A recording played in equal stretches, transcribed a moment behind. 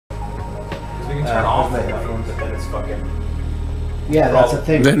can turn off my the light, headphones. but then it's fucking... Yeah, that's the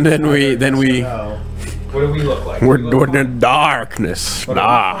thing. Then we What do we look like? we're in the darkness. What,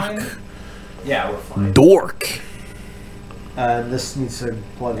 are we fine? Yeah, we're fine. Dork. This needs to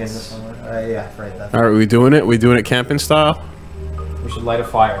plug in somewhere. Yeah, right. That's All right, we doing it? We doing it camping style? We should light a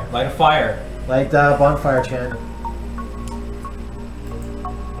fire. Light a fire. like the bonfire chan.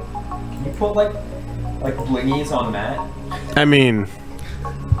 Can you put like blingies on Matt? I mean,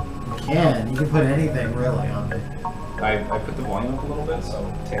 You can put anything really on me. I put the volume up a little bit, so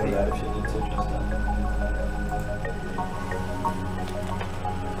tailor that if you need to adjust that.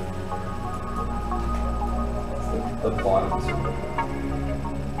 The bottom.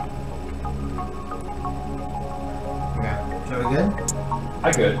 Okay. So we good?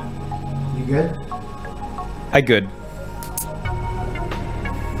 I good. You good? I good.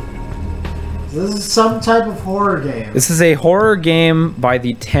 This is some type of horror game. This is a horror game by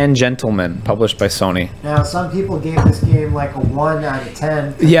the 10 Gentlemen, published by Sony. Now, some people gave this game like a 1 out of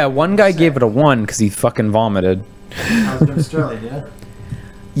 10. Yeah, one guy gave it a 1 because he fucking vomited. That was Jim Sterling, yeah?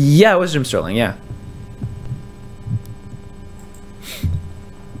 Yeah, it was Jim Sterling, yeah.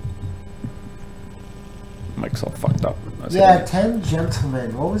 Mike's all fucked up. Yeah, 10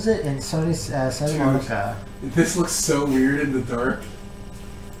 Gentlemen. What was it in Sony's Santa Monica? this looks so weird in the dark.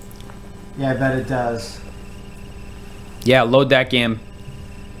 Yeah, I bet it does. Yeah, load that game.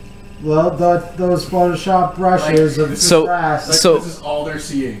 Well, those Photoshop brushes of so- grass. Like, So- this is all they're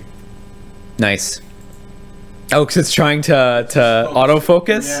seeing. Nice. Oh, because it's trying to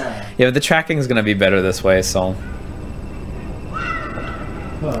autofocus? Yeah. Yeah, but the tracking is going to be better this way, so...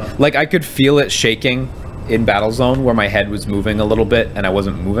 Huh. Like, I could feel it shaking in Battlezone where my head was moving a little bit and I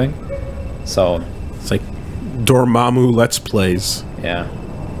wasn't moving. So, It's like Dormammu Let's Plays. yeah.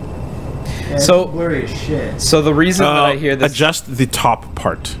 Yeah, So- it's blurry as shit. So the reason that I hear this... Adjust the top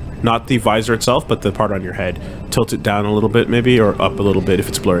part. Not the visor itself, but the part on your head. Tilt it down a little bit, maybe, or up a little bit if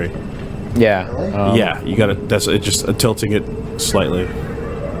it's blurry. Yeah. Really? Yeah, you gotta. That's it. Just tilting it slightly. No,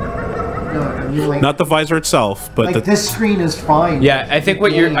 I mean, like, Not the visor itself, but like the. this screen is fine. Yeah, I think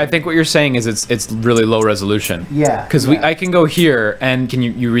what you're saying is it's really low resolution. Yeah. Because I can go here and can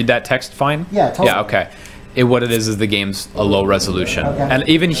you read that text fine? Yeah, totally. Yeah, okay. What it is the game's a low resolution. Okay. And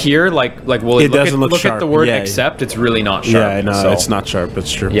even here, like Wooly, It doesn't look look sharp. at the word Yeah. accept, it's really not sharp. Yeah, no, so, it's not sharp.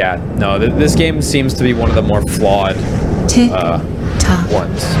 It's true. Yeah, no, this game seems to be one of the more flawed Tick tock.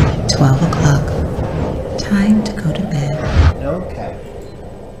 ones. 12 o'clock. Time to go to bed. Okay.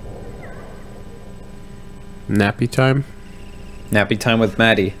 Nappy time. Nappy time with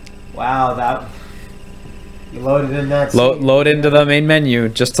Maddie. Wow, that. You loaded in that. scene. Load into the main menu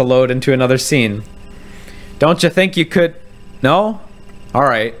just to load into another scene. Don't you think you could? No? All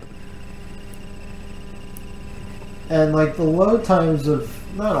right. And like the load times of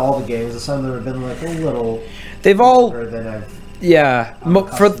not all the games, some of them have been like a little They've all longer than I've. Yeah, I'm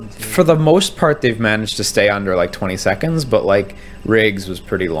accustomed to. for the most part, they've managed to stay under like 20 seconds, but like Riggs was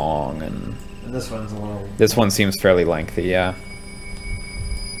pretty long, and And this one's a little. this one seems fairly lengthy. Yeah.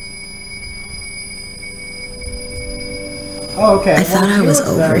 Oh, okay. I thought I was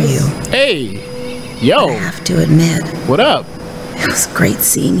over you. Hey, I yo, have to admit, what up, it was great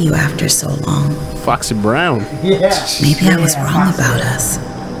seeing you after so long. Foxy Brown? Yeah. Maybe I was wrong about us.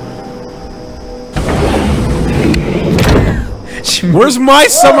 Where's my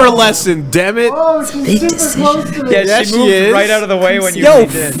summer lesson? Damn it! Oh, she's Big super decision. close to me. Yeah, Yeah, she she moved is. right out of the way when you Yo,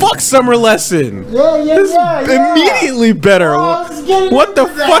 leaned in. fuck summer lesson. Yeah, yeah, This yeah, is yeah. immediately better. Oh, I was getting What the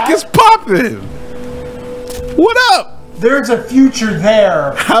into that. fuck is poppin'? What up? There's a future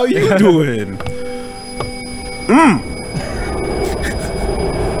there. How you doing?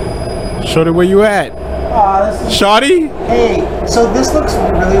 Shorty, where you at? This is, Shorty? hey, so this looks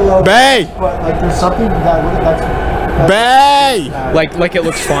really low. Bay! But like, there's something that's Bay! Like it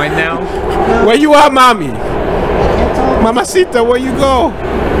looks fine now. Where you at, mommy? I can't tell. Mamacita, where you go?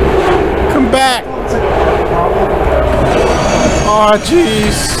 Come back. It's like a problem. Oh,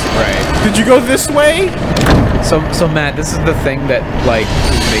 jeez. Right. Did you go this way? So Matt, this is the thing that like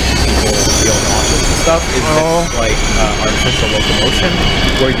is making people feel nauseous and stuff. Is this, like artificial locomotion,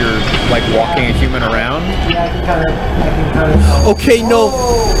 where you're like walking a human around. Yeah, I can kind of. Okay, no.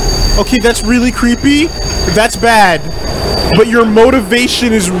 Okay, that's really creepy. That's bad. But your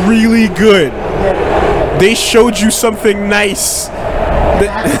motivation is really good. They showed you something nice.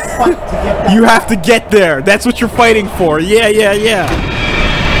 That's fun to get that. You have to get there. That's what you're fighting for. Yeah, yeah, yeah.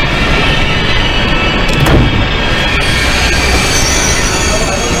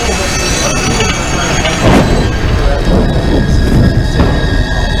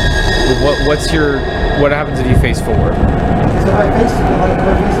 What happens if you face forward? So my face, like,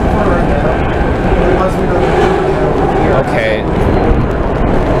 we're facing forward right now.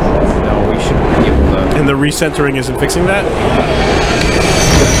 recentering isn't fixing that?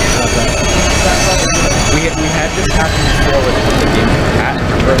 We had this happen before with the game Pat.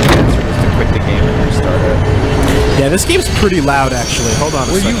 Remember, the answer was to quit the game and restart it. Yeah, this game's pretty loud, actually. Hold on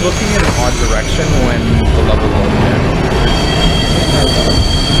a Were second. you looking in an odd direction when the level loaded in?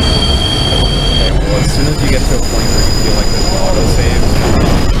 Okay, well, as soon as you get to a point where you feel like there's an autosave,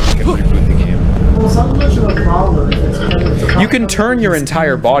 you can reboot the game. Well, it's not much of a problem. It's You can turn your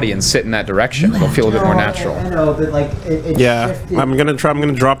entire body and sit in that direction. It'll feel a bit more natural. I know, but like it Yeah, shifted. I'm gonna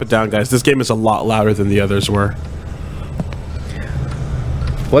drop it down, guys. This game is a lot louder than the others were.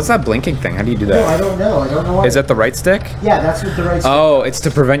 What's that blinking thing? How do you do No, I that? don't know. I don't know why. Is that the right stick? Yeah, that's what the right. Oh, it's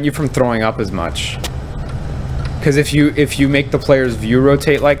to prevent you from throwing up as much. Because if you make the player's view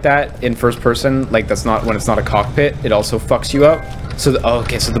rotate like that in first person, like that's not when it's not a cockpit, it also fucks you up. So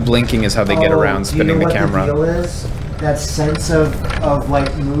okay, so the blinking is how they get around spinning the camera. Do you know what the deal is? That sense of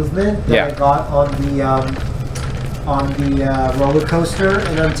like movement that I got on the roller coaster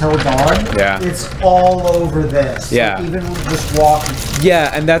and Until Dawn. Yeah. It's all over this. Yeah. Like, even just walking.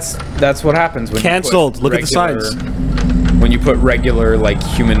 Yeah, and that's what happens when Cancelled. You put Look at the regular- signs. When you put regular like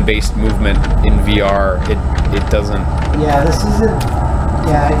human-based movement in VR, it doesn't. Yeah, this isn't.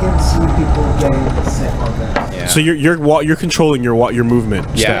 Yeah, I can see people getting sick on this. Yeah. So you're controlling your movement,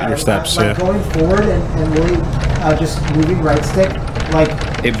 Yeah. your steps. Like Yeah. going forward and really just moving right stick, like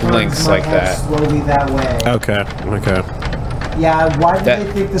It turns blinks my like head that. slowly that way. Okay. Okay. Yeah, why did That-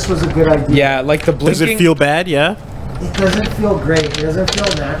 they think this was a good idea? Yeah, like the blinking. Does it feel bad? Yeah. It doesn't feel great. It doesn't feel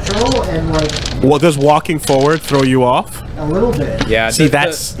natural, and like Well, does walking forward throw you off? a little bit. Yeah, See,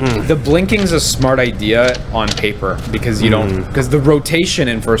 that's- the blinking's a smart idea on paper because you don't because the rotation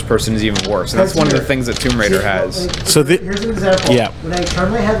in first person is even worse. And that's one of the things that Tomb Raider has. So here's an example. Yeah. When I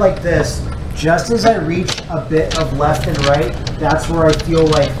turn my head like this, just as I reach a bit of left and right, that's where I feel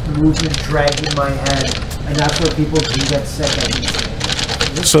like movement dragging my head, and that's where people do get sick. I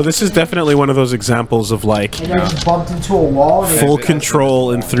think. So this is definitely one of those examples of like And I just bumped into a wall. And full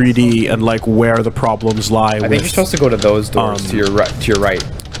control in 3D and like where the problems lie. I think you're supposed to go to those doors to your right,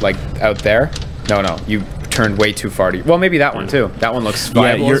 like out there. No, you turned way too far. Well, maybe that one too. That one looks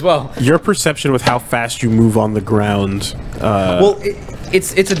viable as well. Your perception with how fast you move on the ground. Well,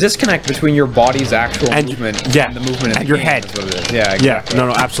 it's a disconnect between your body's actual movement and the movement in and the your game, head. is what it is. Yeah, exactly. Yeah,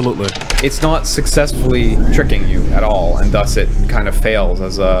 no, absolutely. It's not successfully tricking you at all, and thus it kind of fails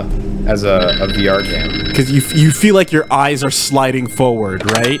as a VR game. Because you feel like your eyes are sliding forward,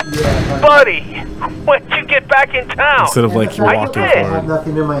 right? Yeah, Buddy, when'd you get back in town? Instead of like you're I walking did. have forward.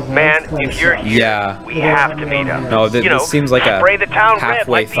 nothing in my hands. Man, kinda if you're sucks. here, Yeah. we have to meet up. No, You know, this seems like a spray the town red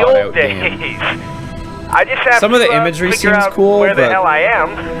halfway like the thought old out game. days. I just have Some to, of the imagery figure seems out cool, where the but- hell I am.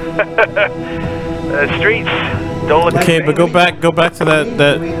 The streets don't look Okay, the but same. go back to that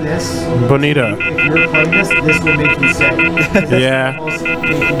Doing this, Bonita. if you're playing this will make you sick. Yeah. Almost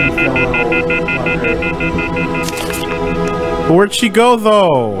making you feel a little fucker. Where'd she go Oh,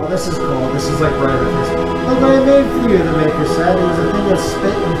 though? this is cool. This is like right with this. Look what I made for you, the maker said. It was a thing of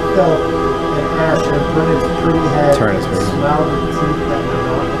spit and filth and ash and put its pretty head Turn its and maybe. smell the teeth that were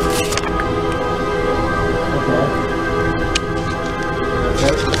not. Okay.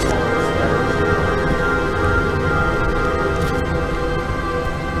 That's it.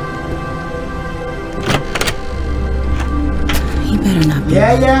 You better not be.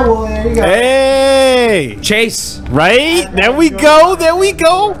 Yeah, well, there you go. Hey! Chase! Right? There we go, there we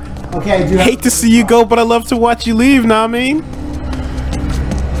go! Okay, I do have Hate to see you go, but I love to watch you leave, know what I mean?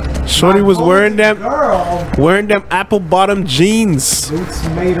 Shorty was wearing them girl. apple bottom jeans. Boots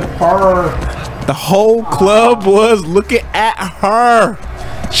made of fur. The whole club was looking at her.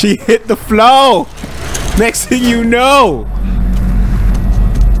 She hit the flow. Next thing you know.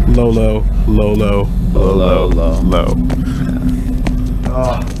 Low.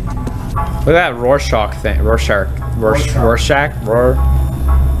 Look at that Rorschach thing. Rorschach. Look at that thing.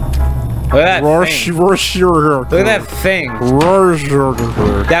 Look at that thing.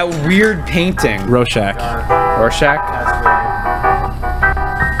 That weird painting. Rorschach. Rorschach?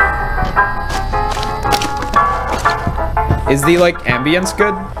 Is the, like, ambience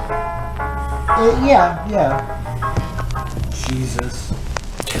good? Yeah. Jesus.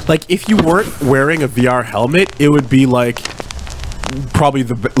 Like if you weren't wearing a VR helmet, it would be like probably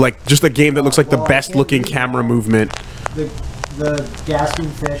just a game that looks like the best looking camera movement. The gasping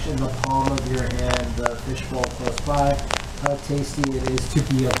fish in the palm of your hand, the fishbowl close by, how tasty it is to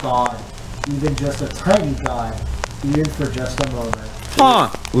be a god. Even just a tiny god, even for just a moment. Huh.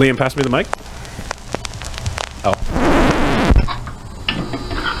 Liam, pass me the mic. Oh.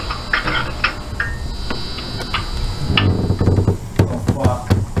 Oh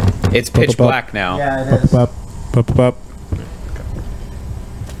fuck. It's pitch black now. Yeah, it is.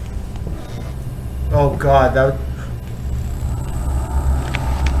 Oh god, that would...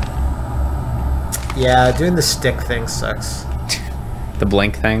 Yeah, doing the stick thing sucks. The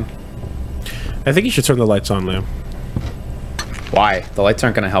blink thing. I think you should turn the lights on, Liam. Why? The lights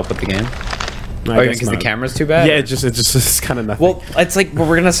aren't going to help with the game? No, Oh, because the camera's too bad? Yeah, it's kind of nothing. Well, it's like, well,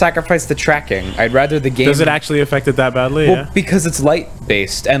 we're going to sacrifice the tracking. I'd rather the game... Does it actually affect it that badly? Well, Yeah. because it's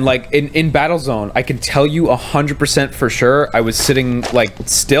light-based. And, like, in Battlezone, I can tell you 100% for sure I was sitting, like,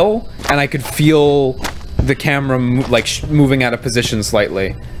 still, and I could feel the camera, moving out of position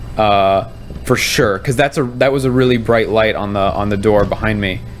slightly. For sure. Because that was a really bright light on the door behind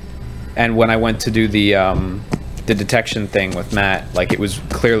me. And when I went to do the detection thing with Matt, like, it was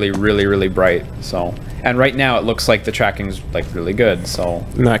clearly really, really bright. So, and right now it looks like the tracking's like really good. So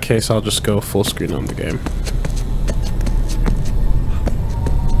in that case, I'll just go full screen on the game.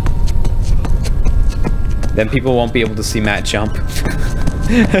 then people won't be able to see Matt jump.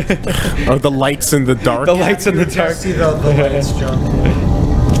 Oh, the lights in the dark. The lights in the dark. See the lights jump.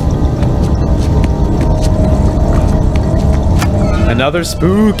 Another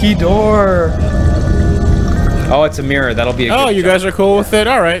spooky door. Oh, it's a mirror. That'll be a Oh, good you jump. guys are cool with it?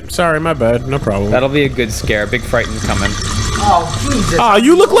 Alright, sorry, my bad. No problem. That'll be a good scare. Big frighten coming. Oh, Jesus. Oh,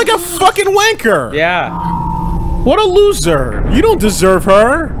 you look like a fucking wanker! Yeah. What a loser! You don't deserve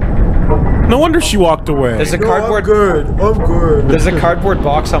her! No wonder she walked away. There's a cardboard. I'm good. There's a cardboard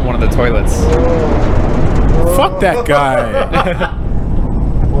box on one of the toilets. Fuck that guy.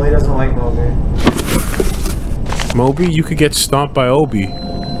 Well, he doesn't like Moby. Moby, you could get stomped by Obi.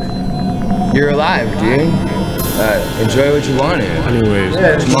 You're alive, dude. Enjoy what you want to. Anyways.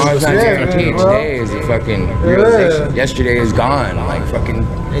 Yeah, Tomorrow's not guaranteed. bro. Today is a fucking realization. Yesterday is gone. Like fucking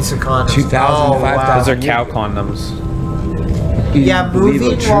It's a condoms. 2,000, 5,000. Those are cow condoms. You Yeah, believe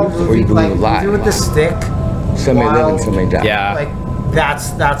moving a while truth or you moving, believe like a lie. moving with the stick. Some may live while- and some may die. Yeah. Like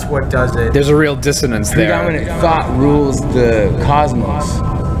that's what does it. There's a real dissonance there. Predominant thought rules the cosmos.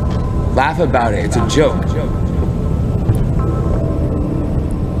 Laugh about it. It's a joke.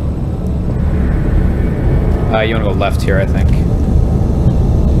 You want to go left here, I think.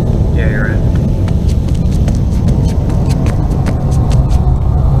 Yeah, you're right.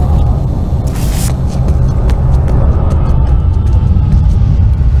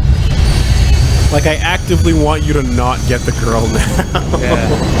 Like, I actively want you to not get the girl now. Yeah.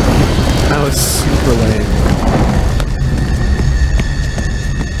 That was super lame.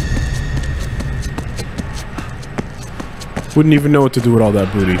 Wouldn't even know what to do with all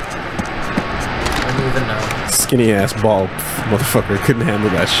that booty. I don't even know. Skinny ass bald motherfucker couldn't handle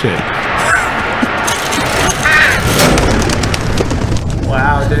that shit.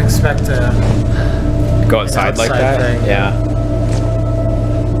 Wow, I didn't expect to. Go outside like outside that? thing. Yeah.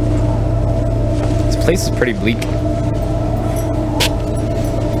 This place is pretty bleak.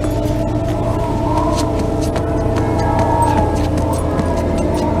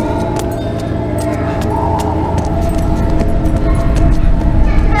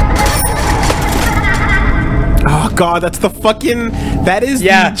 Oh god, that's the fucking... That is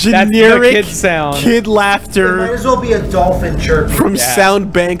Yeah, the that's the generic kid sound. kid It might laughter as well be a dolphin chirp. from Yeah.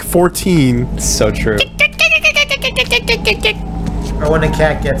 Sound Bank 14. It's so true. Or when a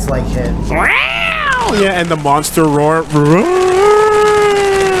cat gets like hit. Yeah, and the monster roar.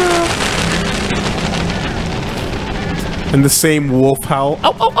 And the same wolf howl.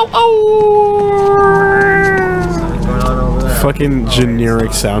 Oh, oh, oh, oh! Something going on over there. Fucking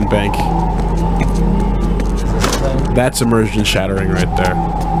generic sound bank. That's immersion shattering right there.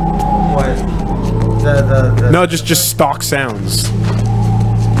 What? The No, just stock sounds.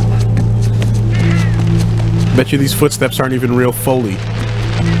 Bet you these footsteps aren't even real Foley.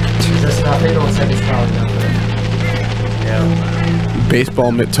 There's nothing. It looks like it's probably nothing. Yeah.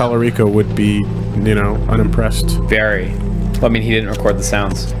 Baseball Mitt Tallarico would be, you know, unimpressed. Very. Well, I mean, he didn't record the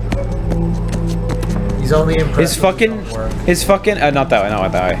sounds. He's only impressed. His fucking, not that way,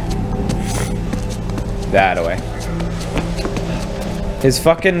 not that way. That way. His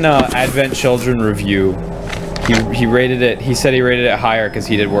fucking Advent Children review. He rated it. He said he rated it higher because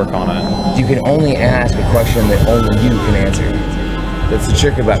he did work on it. You can only ask a question that only you can answer. That's the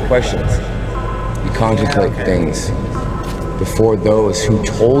trick about questions. You contemplate things before those who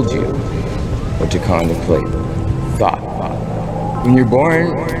told you what to contemplate thought. When you're born,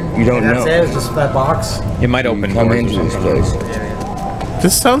 you don't That's know. it. It's just that box. It might You open come doors. into this place,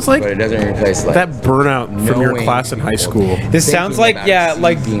 This sounds like but it doesn't replace life. that burnout from your Knowing class in high school. This sounds like, about yeah, seeds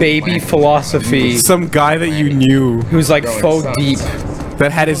like being baby planted. philosophy. Some guy that you knew Who's like faux deep.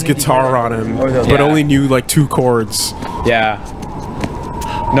 that had his guitar on him, but Yeah. only knew like 2 chords. Yeah.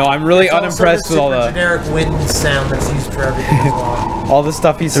 No, I'm really It's also unimpressed with all super the generic wind sound that's used for everything as well. all the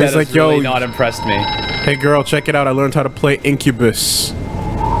stuff he said. He's like, has really "Yo, not impressed me." Hey girl, check it out. I learned how to play Incubus.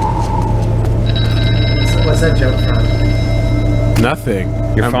 What's that joke from? Nothing.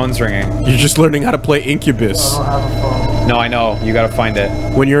 Your phone's ringing. You're just learning how to play Incubus. I don't have a phone. No, I know. You gotta find it.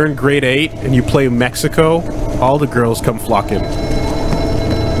 When you're in grade 8 and you play Mexico, all the girls come flocking.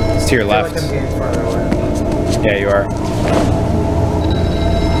 It's to your I feel left. like I'm getting farther away. Yeah, you are.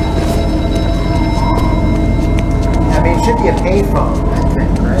 I mean, it should be a payphone, I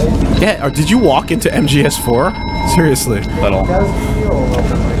think, right? Yeah, or did you walk into MGS4? Seriously. Little. It does feel a little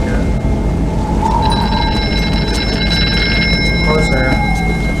bit like it. Closer.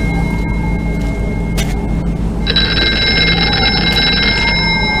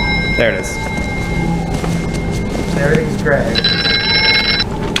 There it is. Everything's gray.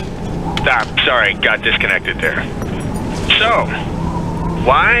 Ah, sorry, got disconnected there. So,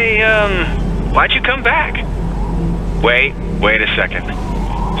 why'd you come back? Wait a second.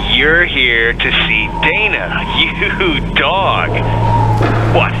 You're here to see Dana, you dog.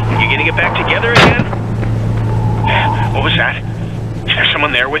 What, you gonna get back together again? What was that? Is there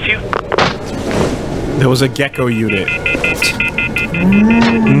someone there with you? There was a gecko unit.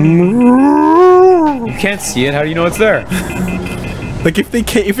 You can't see it. How do you know it's there? Like if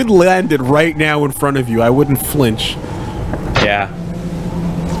it landed right now in front of you, I wouldn't flinch. Yeah.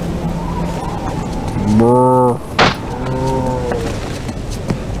 Brr.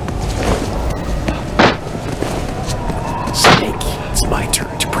 Snake, it's my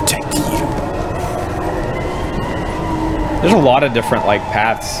turn to protect you. There's a lot of different like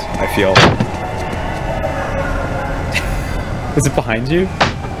paths, I feel. Is it behind you?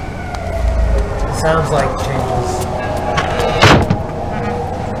 Sounds like changes.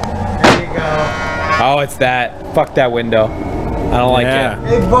 There you go. Oh, it's that. Fuck that window. I don't like Yeah. it.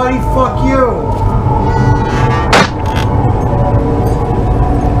 Hey, buddy, fuck you.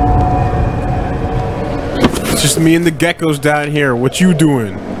 It's just me and the geckos down here. What you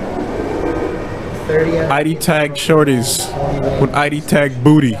doing? 30 ID tag shorties with ID tag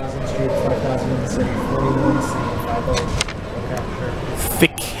booty.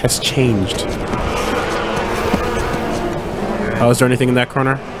 Thick has changed. Oh, is there anything in that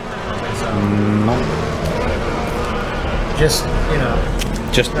corner? Just, you know.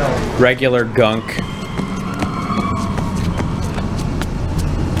 Just No. regular gunk.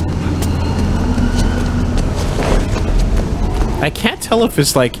 I can't tell if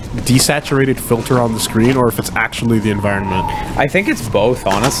it's like desaturated filter on the screen or if it's actually the environment. I think it's both,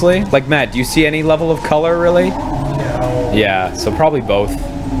 honestly. Like, Matt, do you see any level of color, really? No. Yeah, so probably both.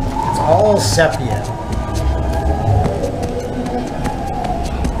 It's all sepia.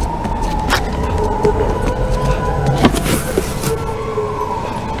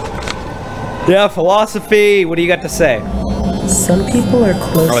 Yeah, philosophy. What do you got to say? Some people are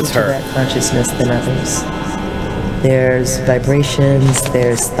closer it's to her. that consciousness than others. There's vibrations,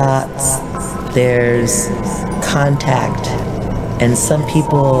 there's thoughts, there's contact, and some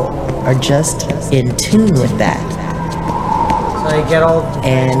people are just in tune with that. So you get all.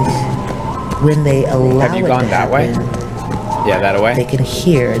 And when they allow Have you it gone to that way? happen, Yeah, that away. they can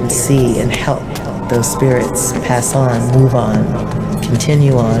hear and see and help those spirits pass on, move on,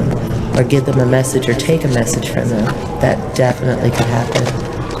 continue on, or give them a message or take a message from them. That definitely could happen.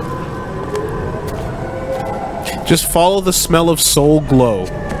 Just follow the smell of Soul Glow.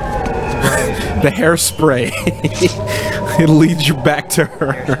 The hairspray. It leads you back to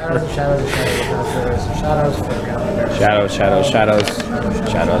her. Shadows.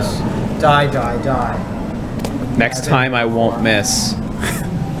 Die. Next time I won't miss.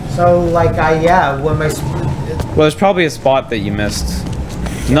 So, like, when my. Well, there's probably a spot that you missed.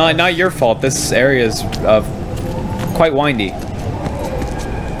 No, not your fault. This area is quite windy.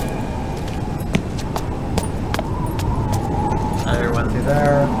 I went through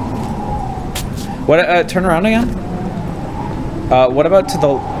there. What? Turn around again. What about to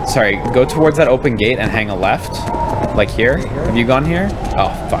the? Sorry, go towards that open gate and hang a left, like here. Have you gone here?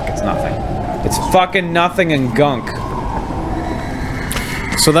 Oh fuck! It's nothing. It's fucking nothing and gunk.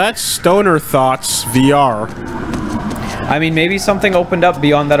 So that's Stoner Thoughts VR. I mean, maybe something opened up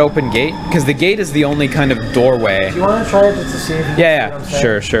beyond that open gate, because the gate is the only kind of doorway. Do you want to try it just to see if you can Yeah, see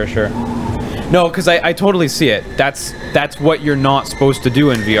what I'm saying? sure. No, because I totally see it. That's what you're not supposed to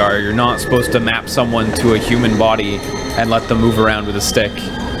do in VR. You're not supposed to map someone to a human body and let them move around with a stick,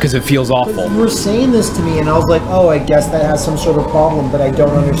 because it feels awful. You were saying this to me, and I was like, oh, I guess that has some sort of problem, but I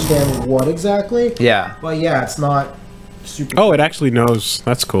don't understand what exactly. Yeah. But yeah, it's not super. Oh, it actually knows.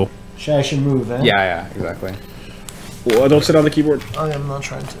 That's cool. I should move, eh? Yeah, exactly. Well, don't sit on the keyboard. I'm not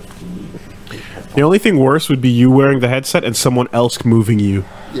trying to. The only thing worse would be you wearing the headset and someone else moving you.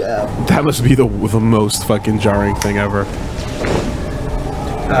 Yeah. That must be the most fucking jarring thing ever.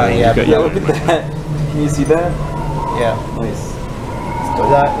 Yeah. Yeah, look at that. Can you see that? Yeah. Nice.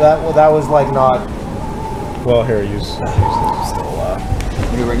 That was like not. Well, here, use.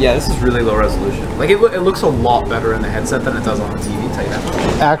 Yeah, this is really low resolution. Like, it looks a lot better in the headset than it does on the TV, tell you that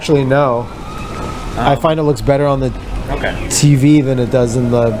much. Actually, no. I find it looks better on the TV than it does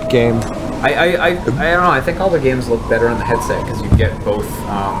in the game. I don't know, I think all the games look better on the headset because you get both,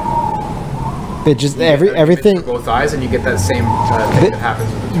 It just everything for both eyes, and you get that same thing that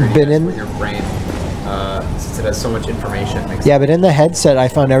happens with the 3DS with your brain. Since it has so much information. Yeah, but in the headset, I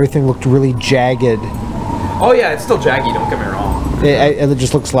found everything looked really jagged. Oh yeah, it's still jaggy, don't get me wrong. It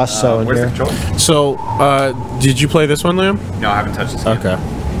just looks less so in Where's here. the controller? So, did you play this one, Liam? No, I haven't touched this game. Okay. I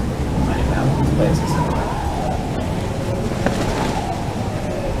didn't have to play it since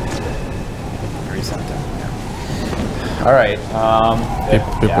Alright,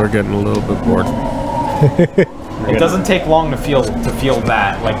 People are getting a little bit bored. it doesn't take long to feel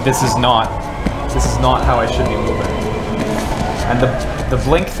that. Like, this is not how I should be moving. And the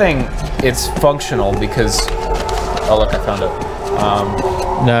blink thing, it's functional because, oh look, I found it.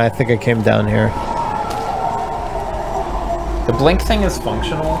 No, I think I came down here. The blink thing is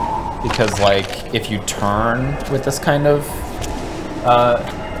functional because, like, if you turn with this kind of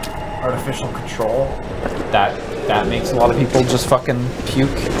artificial control, that makes a lot of people just fucking puke.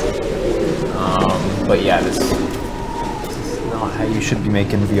 But yeah, this is not how you should be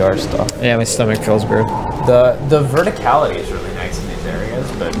making VR stuff. Yeah, my stomach feels weird. The verticality is really nice in these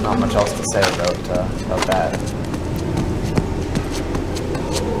areas, but not much else to say about that.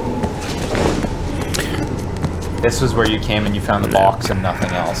 This was where you came and you found the box and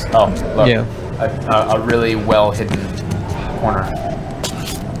nothing else. Oh, look. Yeah. A really well hidden corner.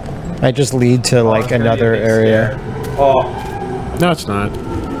 I just lead to like another area. Oh. No, it's not.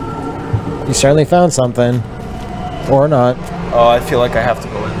 You certainly found something. Or not. Oh, I feel like I have to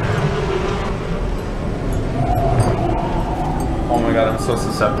go in there. Oh my god, I'm so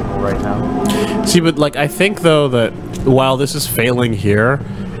susceptible right now. See, but like, I think though that while this is failing here,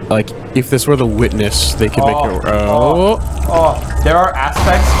 like, if this were the witness, they could make it. Oh, there are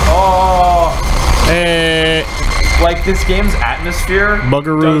aspects. Oh. Hey. Like, this game's atmosphere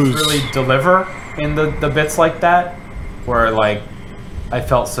Buggaroos. does really deliver in the bits like that, where, like, I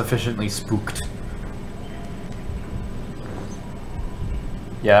felt sufficiently spooked.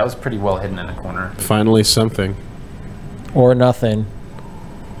 Yeah, that was pretty well hidden in a corner. Finally something. Or nothing.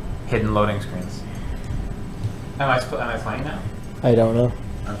 Hidden loading screens. Am I playing now? I don't know.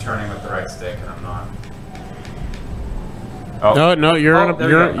 I'm turning with the right stick and I'm not. Oh. No,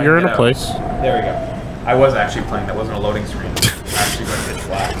 you're in a place. There we go. I was actually playing. That wasn't a loading screen. I actually went pitch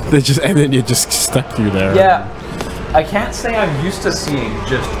black. And then you just stuck through there. Yeah, I can't say I'm used to seeing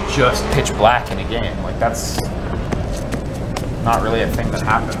just pitch black in a game. Like, that's not really a thing that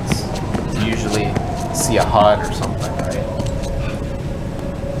happens. You usually see a HUD or something, right?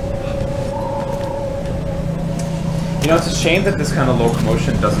 You know, it's a shame that this kind of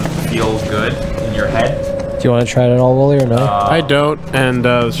locomotion doesn't feel good in your head. Do you want to try it at all, Wooly, or no? I don't, and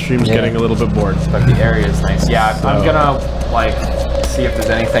the stream's getting a little bit bored. But the area is nice. Yeah, so I'm gonna, like, see if there's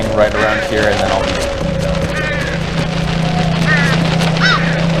anything right around here, and then I'll be...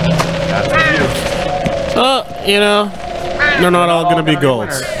 You know, they're not all gonna be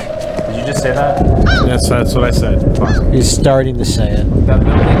golds. Did you just say that? That's what I said. He's starting to say it. That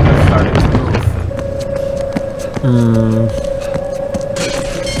building has started to move.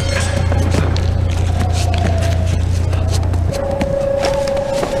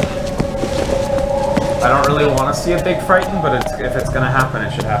 I don't really want to see a big frighten, but if it's gonna happen,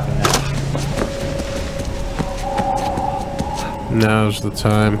 it should happen now. Now's the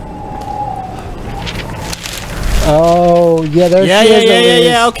time. Oh, yeah, there's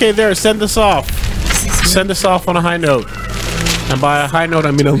Yeah. Okay, there. Send us off. Send us off on a high note. And by a high note,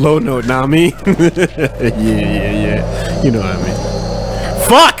 I mean a low note. Now me. yeah. You know what I mean.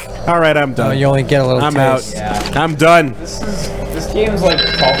 Fuck. All right, I'm done. Oh, you only get a little I'm taste. out. Yeah. I'm done. This game's like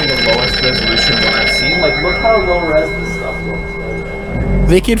probably the lowest resolution one I've seen. Like, look how low res this stuff looks.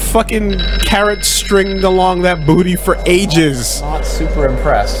 They could fucking carrot stringed along that booty for ages. Not super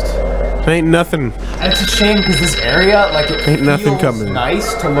impressed. Ain't nothing. And it's a shame because this area, like, it Ain't nothing feels coming.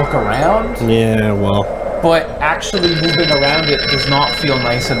 nice to look around. Yeah, well. But actually moving around it does not feel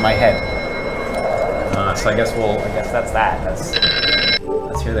nice in my head. So I guess that's that. That's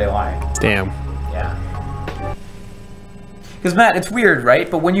here they lie. Damn. Yeah. Because Matt, it's weird, right?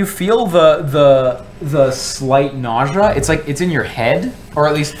 But when you feel the slight nausea, it's like it's in your head, or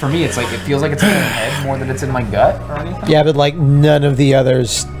at least for me, it's like it feels like it's in my head more than it's in my gut or anything. Yeah, but like none of the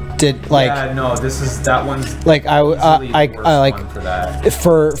others did. Like, yeah, no, that one's like I like for that.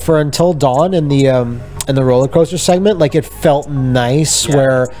 for Until Dawn in the roller coaster segment, like it felt nice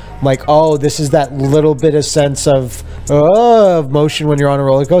where like, oh, this is that little bit of sense of motion when you're on a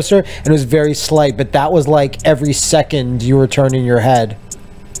roller coaster, and it was very slight, but that was like every second you were turning your head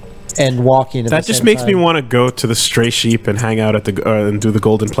and walking at That the just same makes me time. want to go to the Stray Sheep and hang out at the and do the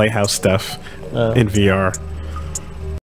Golden Playhouse stuff in VR.